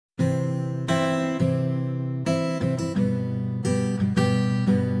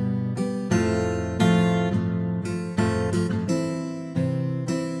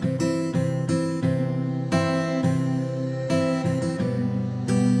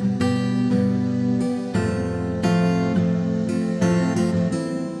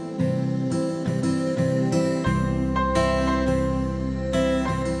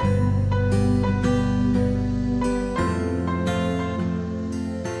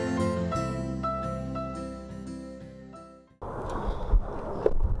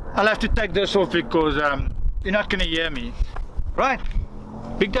I'll have to take this off because you're not going to hear me. Right,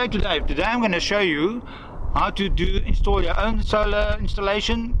 big day today. Today I'm going to show you how to install your own solar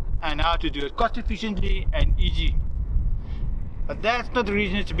installation and how to do it cost efficiently and easy. But that's not the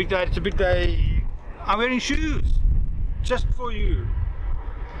reason it's a big day. It's a big day. I'm wearing shoes just for you.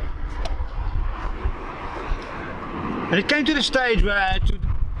 And it came to the stage where I had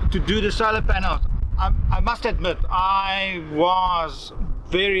to do the solar panels. I must admit, I was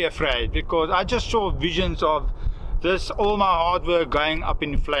very afraid because I just saw visions of all my hard work going up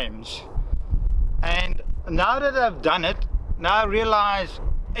in flames. And now that I've done it, now I realize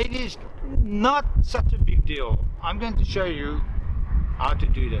it is not such a big deal. I'm going to show you how to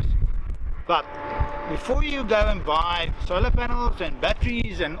do this. But before you go and buy solar panels and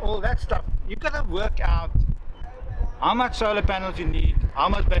batteries and all that stuff, you've got to work out how much solar panels you need, how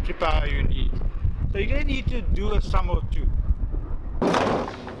much battery power you need. So you're going to need to do a sum or two.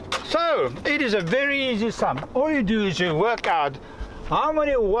 So it is a very easy sum. All you do is you work out how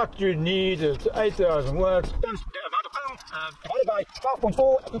many watts you need. It's 8,000 watts times the amount of power divided by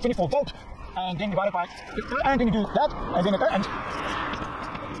 12.4 24 volts, and then divided by, and then you do that, and then and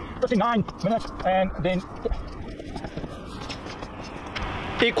 59 minutes, and then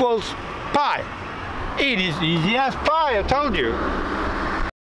equals pi. It is easy as pie, I told you.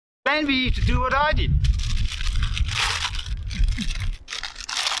 Then we need to do what I did.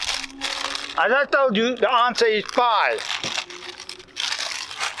 As I told you, the answer is pi.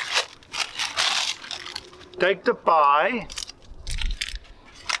 Take the pie,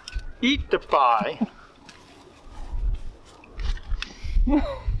 eat the pie.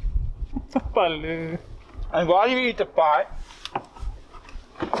 And while you eat the pie,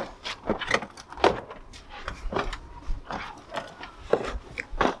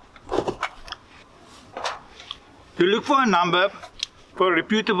 you look for a number for a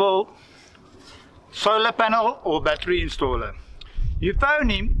reputable solar panel or battery installer. You phone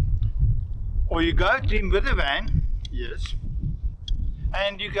him or you go to him with a van, yes,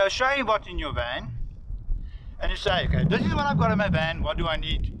 and you go show him what's in your van, and you say, okay, this is what I've got in my van, what do I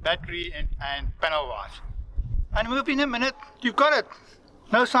need, battery and panel wise, and within a minute you've got it.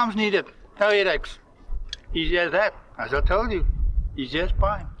 No sums needed, no headaches. Easy as that, as I told you, easy as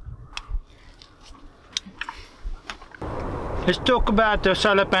pie. Let's talk about the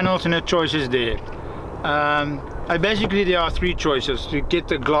solar panels and the choices there. Basically there are three choices. You get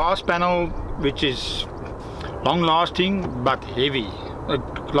the glass panel, which is long lasting but heavy. A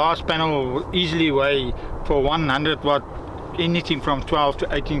glass panel will easily weigh for 100 watt anything from 12 to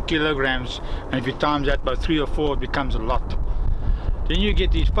 18 kilograms, and if you times that by 3 or 4 it becomes a lot. Then you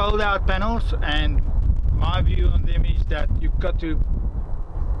get these fold out panels, and my view on them is that you've got to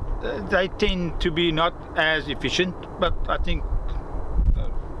they tend to be not as efficient, but I think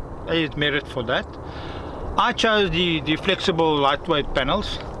there is merit for that. I chose the flexible lightweight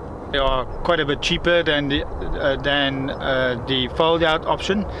panels. They are quite a bit cheaper than the fold out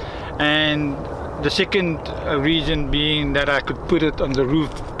option, and the second reason being that I could put it on the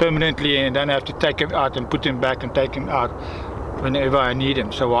roof permanently and don't have to take them out and put them back and take them out whenever I need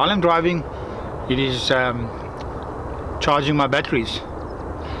them. So while I'm driving, it is charging my batteries.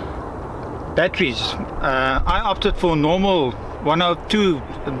 I opted for normal 102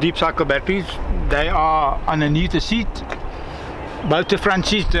 deep cycle batteries. They are underneath the seat. Both the front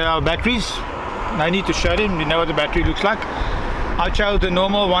seats, there are batteries. No need to show them, you know what the battery looks like. I chose the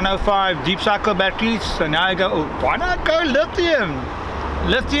normal 105 deep cycle batteries, so now I go, oh, why not go lithium?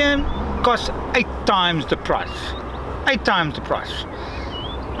 Lithium costs 8 times the price. 8 times the price.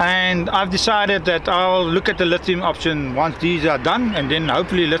 And I've decided that I'll look at the lithium option once these are done, and then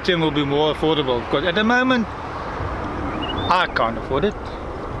hopefully lithium will be more affordable, because at the moment I can't afford it.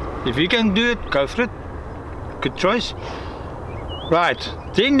 If you can do it, go for it. Good choice. Right,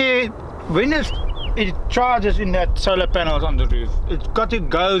 then when it charges in that solar panels on the roof, it's got to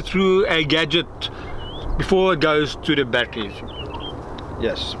go through a gadget before it goes to the batteries.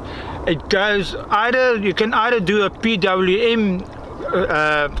 Yes, it goes you can either do a PWM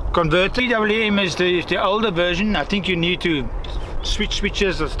converter. PWM is the older version. I think you need to switch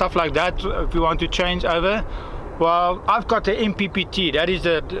switches or stuff like that if you want to change over. Well, I've got the MPPT, that is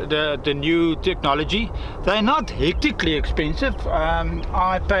the new technology. They're not hectically expensive.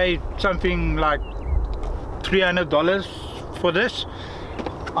 I paid something like $300 for this.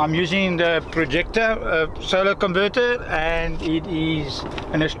 I'm using the projector solar converter, and it is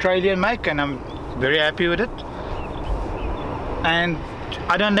an Australian make, and I'm very happy with it. And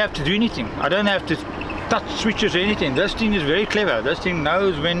I don't have to do anything. I don't have to touch switches or anything. This thing is very clever. This thing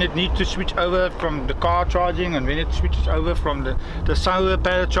knows when it needs to switch over from the car charging and when it switches over from the solar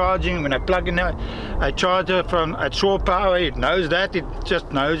panel charging. When I plug in a charger from at shore power, it knows that. It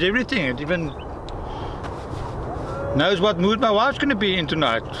just knows everything. It even knows what mood my wife's going to be in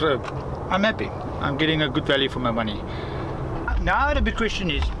tonight. So I'm happy. I'm getting a good value for my money. Now the big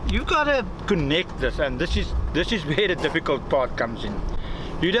question is, you've got to connect this, and this is where the difficult part comes in.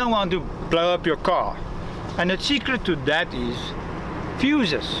 You don't want to blow up your car, and the secret to that is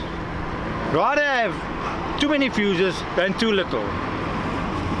fuses. Rather have too many fuses than too little,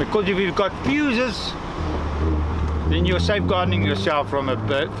 because if you've got fuses, then you're safeguarding yourself from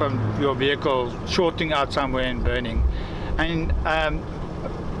your vehicle shorting out somewhere and burning. And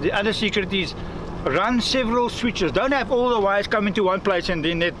the other secret is, run several switches. Don't have all the wires coming to one place and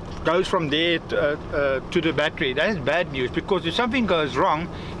then it goes from there to the battery. That is bad news, because if something goes wrong,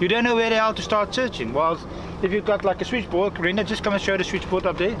 you don't know where the hell to start searching. While if you've got like a switchboard, Rena, just come and show the switchboard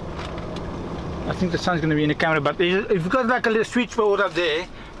up there. I think the sun's going to be in the camera, but if you've got like a little switchboard up there,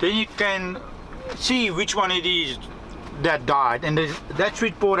 then you can see which one it is that died, and that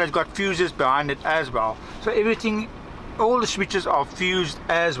switchboard has got fuses behind it as well. So everything, all the switches are fused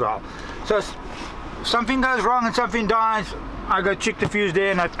as well. So if something goes wrong and something dies, I go check the fuse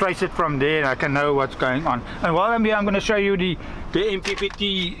there and I trace it from there and I can know what's going on. And while I'm here, I'm going to show you the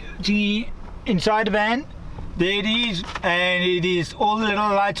MPPT thingy inside the van. There it is, and it is, all the little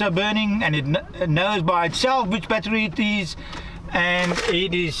lights are burning, and it knows by itself which battery it is, and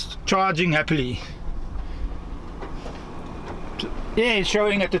it is charging happily. Yeah, it's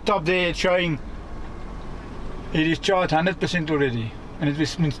showing at the top there, it's showing it is charged 100% already, and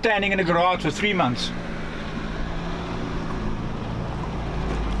it's been standing in the garage for 3 months.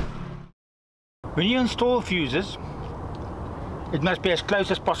 When you install fuses, it must be as close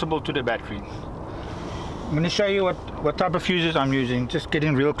as possible to the battery. I'm going to show you what type of fuses I'm using. Just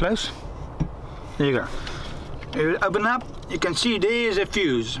getting real close. There you go. If you open up, you can see there is a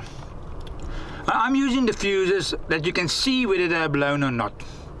fuse. I'm using the fuses that you can see whether they're blown or not,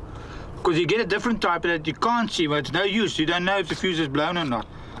 because you get a different type that you can't see, but it's no use. You don't know if the fuse is blown or not.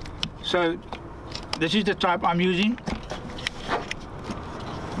 So this is the type I'm using,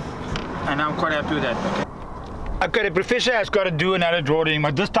 and I'm quite happy with that. Okay, the professor has got to do another drawing,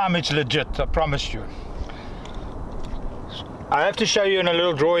 but this time it's legit, I promise you. I have to show you in a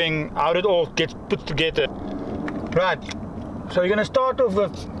little drawing how it all gets put together. Right, so you're going to start off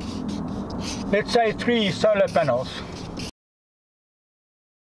with, let's say, 3 solar panels.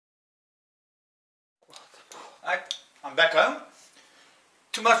 Right, I'm back home.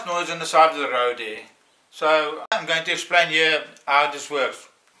 Too much noise on the side of the road there. So I'm going to explain here how this works.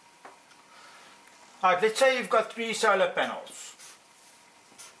 Right, let's say you've got 3 solar panels.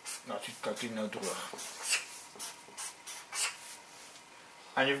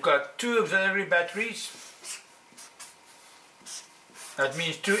 And you've got 2 auxiliary batteries. That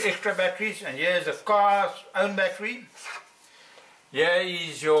means 2 extra batteries, and here's the car's own battery. Here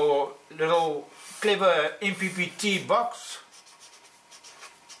is your little clever MPPT box.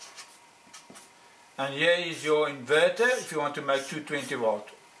 And here is your inverter if you want to make 220 volt.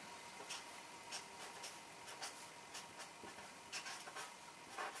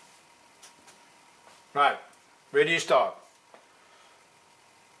 Right, where do you start?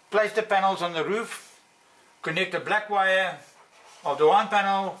 Place the panels on the roof, connect the black wire of the one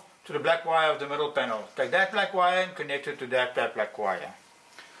panel to the black wire of the middle panel. Take that black wire and connect it to that black wire.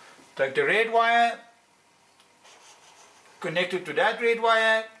 Take the red wire, connect it to that red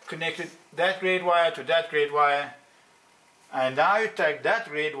wire, connect that red wire to that red wire, and now you take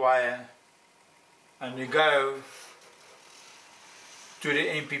that red wire and you go to the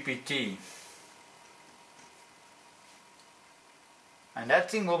MPPT. And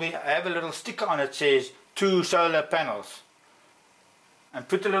that thing will have a little sticker on it that says 2 solar panels. And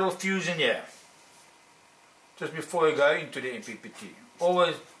put a little fuse in here, just before you go into the MPPT.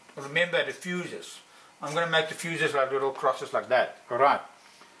 Always remember the fuses. I'm going to make the fuses like little crosses like that. Alright.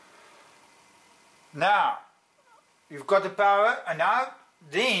 Now, you've got the power, and now,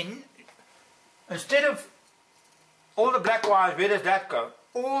 then, instead of all the black wires, where does that go?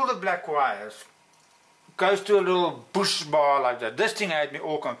 All the black wires goes to a little push bar like that. This thing had me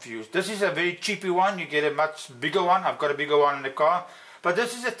all confused. This is a very cheapy one. You get a much bigger one. I've got a bigger one in the car. But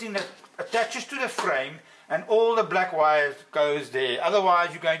this is a thing that attaches to the frame, and all the black wires goes there.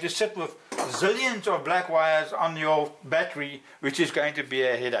 Otherwise you're going to sit with zillions of black wires on your battery, which is going to be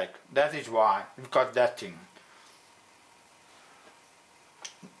a headache. That is why we've got that thing.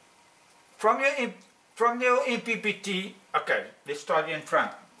 From your MPPT, okay, let's start in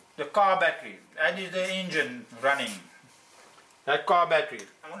front. the car battery. That is the engine running. That car battery.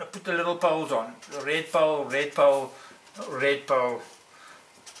 I'm going to put the little poles on. Red pole, red pole, red pole,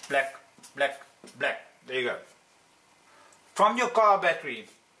 black, black, black. There you go. From your car battery,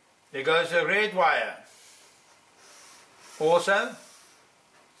 there goes a red wire. Also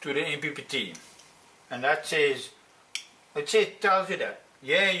to the MPPT. And that says, tells you that.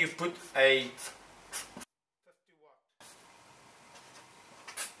 Yeah, you put a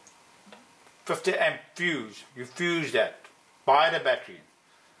 50 amp fuse. You fuse that by the battery.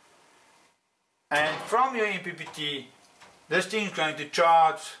 And from your MPPT, this thing is going to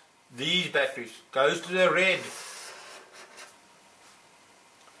charge these batteries. Goes to the red.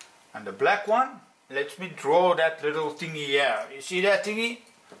 And the black one, let me draw that little thingy here. You see that thingy?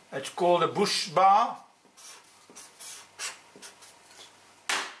 It's called a bush bar.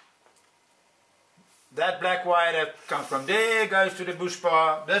 That black wire that comes from there goes to the bush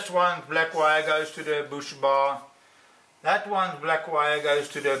bar. This one's black wire goes to the bush bar. That one's black wire goes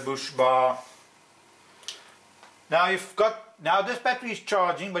to the bush bar. Now this battery is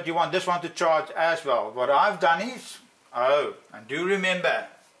charging, but you want this one to charge as well. What I've done is, and do remember,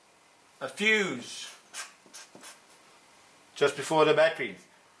 a fuse just before the battery.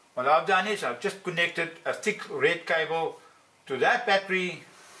 What I've done is I've just connected a thick red cable to that battery,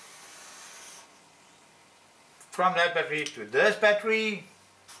 from that battery to this battery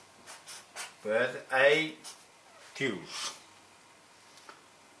with a fuse.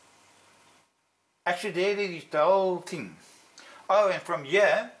 Actually there is the whole thing. Oh, and from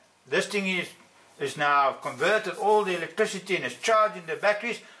here this thing is now converted all the electricity and is charging the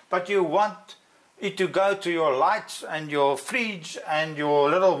batteries, but you want it to go to your lights and your fridge and your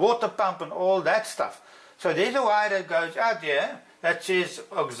little water pump and all that stuff. So there's a wire that goes out here that says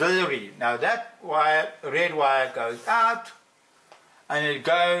auxiliary. Now that wire, red wire, goes out and it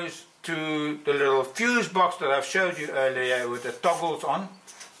goes to the little fuse box that I've showed you earlier with the toggles on.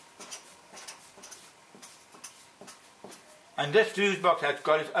 And this fuse box has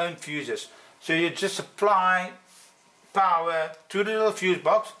got its own fuses. So you just supply power to the little fuse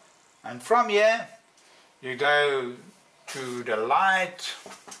box, and from here you go to the light,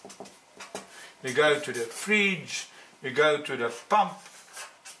 you go to the fridge, you go to the pump.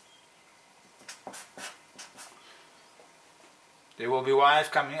 There will be wires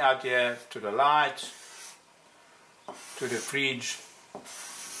coming out here to the lights, to the fridge,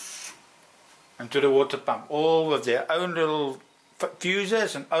 and to the water pump, all with their own little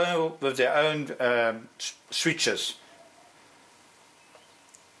fuses and all with their own switches.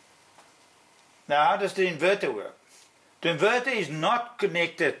 Now how does the inverter work? The inverter is not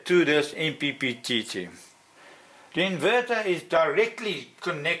connected to this MPPT team. The inverter is directly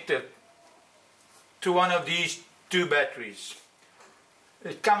connected to one of these two batteries.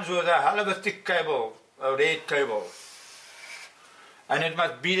 It comes with a hell of a thick cable, a red cable. And it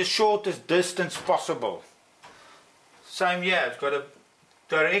must be the shortest distance possible. Same here, it's got a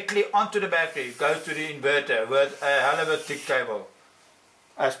directly onto the battery, it goes to the inverter with a hell of a thick cable.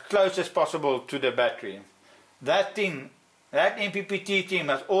 As close as possible to the battery. That thing, that MPPT thing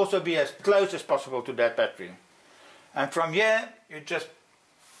must also be as close as possible to that battery. And from here,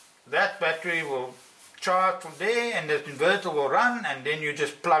 that battery will charge from there and the inverter will run, and then you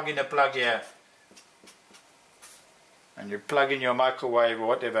just plug in a plug here. And you plug in your microwave or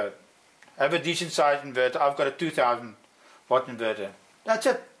whatever. Have a decent sized inverter. I've got a 2000 watt inverter. That's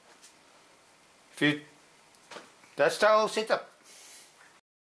it. That's the whole setup.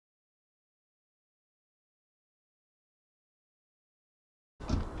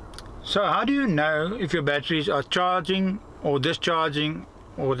 So how do you know if your batteries are charging or discharging,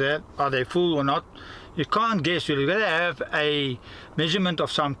 or that are they full or not? You can't guess. You've got to have a measurement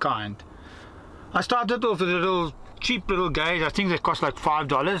of some kind. I started off with a little cheap little gauge. I think they cost like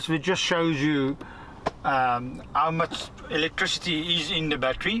 $5, which just shows you how much electricity is in the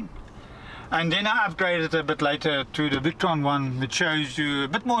battery. And then I upgraded a bit later to the Victron one, which shows you a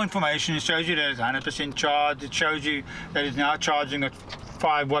bit more information. It shows you that it's 100% charged. It shows you that it's now charging at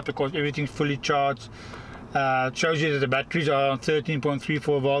 5 watt because everything's fully charged. It shows you that the batteries are on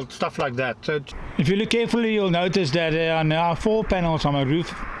 13.34 volts, stuff like that. So if you look carefully, you'll notice that there are now 4 panels on my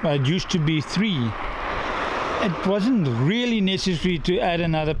roof. It used to be 3. It wasn't really necessary to add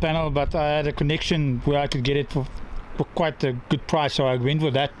another panel, but I had a connection where I could get it for quite a good price, so I went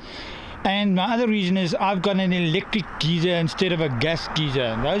with that. And my other reason is I've got an electric geyser instead of a gas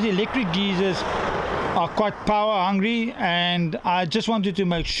geyser. Those electric geysers are quite power hungry, and I just wanted to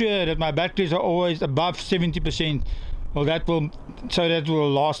make sure that my batteries are always above 70%. Well, that will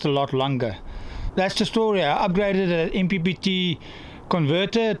last a lot longer. That's the story. I upgraded an MPPT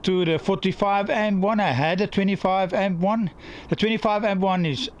converter to the 45 amp one. I had a 25 amp one. The 25 amp one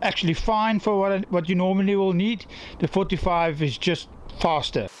is actually fine for what you normally will need. The 45 is just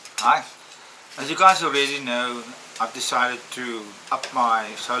faster. Hi, as you guys already know, I've decided to up my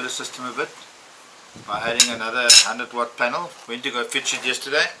solar system a bit by adding another 100 watt panel. Went to go fetch it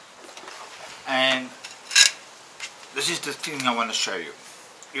yesterday, and this is the thing I want to show you.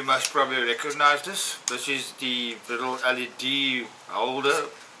 You must probably recognize this. This is the little LED holder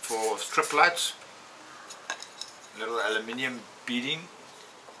for strip lights. Little aluminium beading.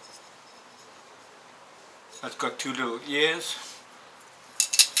 It's got two little ears.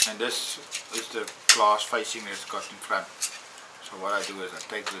 And this is the glass facing it's got in front. So what I do is I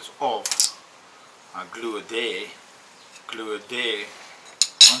take this off. I glue it there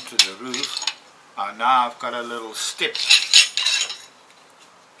onto the roof. And now I've got a little step.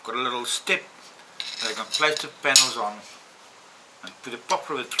 That I can place the panels on and put a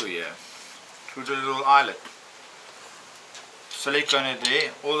popper it through here, through the little eyelet. Silicone it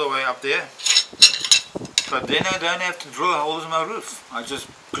there, all the way up there. But then I don't have to drill holes in my roof. I just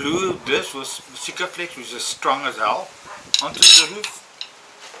glue this with Sikaflex, which is strong as hell, onto the roof.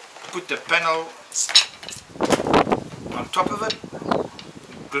 Put the panel on top of it,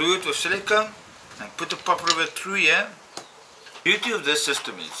 glue it with silicone, and put the popper of it through here. The beauty of this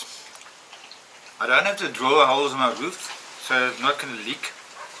system is I don't have to drill holes in my roof, so it's not going to leak.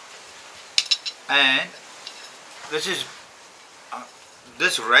 And this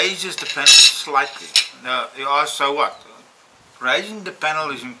raises the panel slightly. Now you ask, so what? Raising the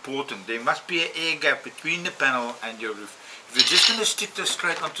panel is important. There must be an air gap between the panel and your roof. If you're just going to stick this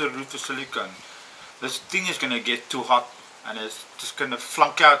straight onto the roof with silicone, this thing is going to get too hot and it's just going to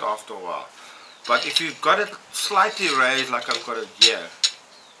flunk out after a while. But if you've got it slightly raised like I've got it here,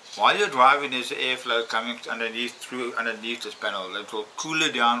 while you're driving there's airflow coming underneath this panel. It will cool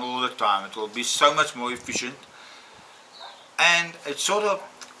it down all the time. It will be so much more efficient. And it sort of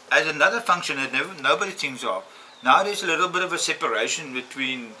has another function that nobody thinks of. Now there's a little bit of a separation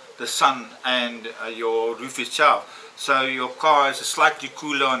between the sun and your roof itself. So your car is slightly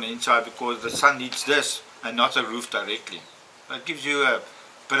cooler on the inside because the sun needs this and not the roof directly. So it gives you a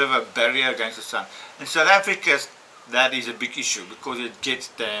bit of a barrier against the sun. In South Africa, that is a big issue because it gets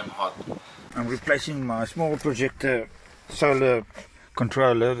damn hot. I'm replacing my small projector solar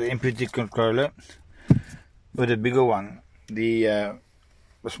controller, the MPT controller, with a bigger one. The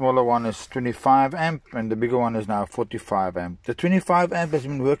smaller one is 25 amp and the bigger one is now 45 amp. The 25 amp has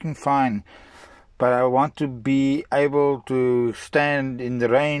been working fine, but I want to be able to stand in the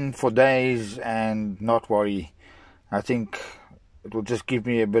rain for days and not worry. I think it will just give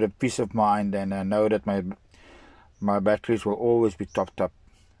me a bit of peace of mind, and I know that my batteries will always be topped up.